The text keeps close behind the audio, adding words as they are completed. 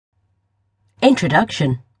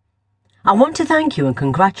Introduction. I want to thank you and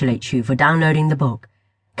congratulate you for downloading the book,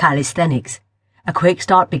 Calisthenics, a quick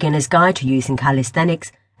start beginner's guide to using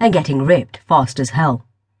calisthenics and getting ripped fast as hell.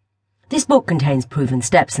 This book contains proven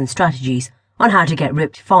steps and strategies on how to get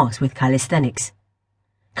ripped fast with calisthenics.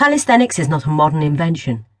 Calisthenics is not a modern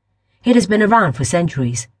invention. It has been around for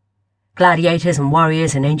centuries. Gladiators and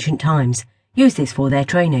warriors in ancient times used this for their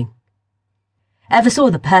training. Ever saw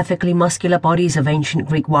the perfectly muscular bodies of ancient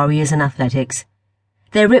Greek warriors and athletics?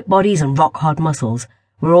 Their ripped bodies and rock-hard muscles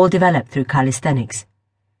were all developed through calisthenics.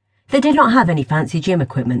 They did not have any fancy gym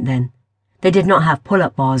equipment then. They did not have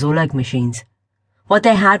pull-up bars or leg machines. What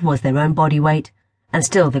they had was their own body weight, and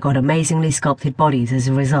still they got amazingly sculpted bodies as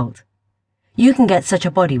a result. You can get such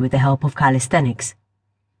a body with the help of calisthenics.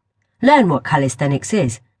 Learn what calisthenics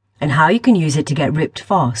is and how you can use it to get ripped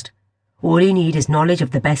fast. All you need is knowledge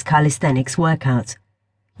of the best calisthenics workouts.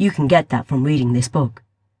 You can get that from reading this book.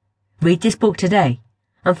 Read this book today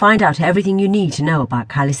and find out everything you need to know about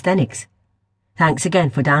calisthenics. Thanks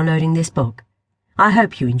again for downloading this book. I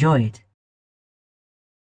hope you enjoy it.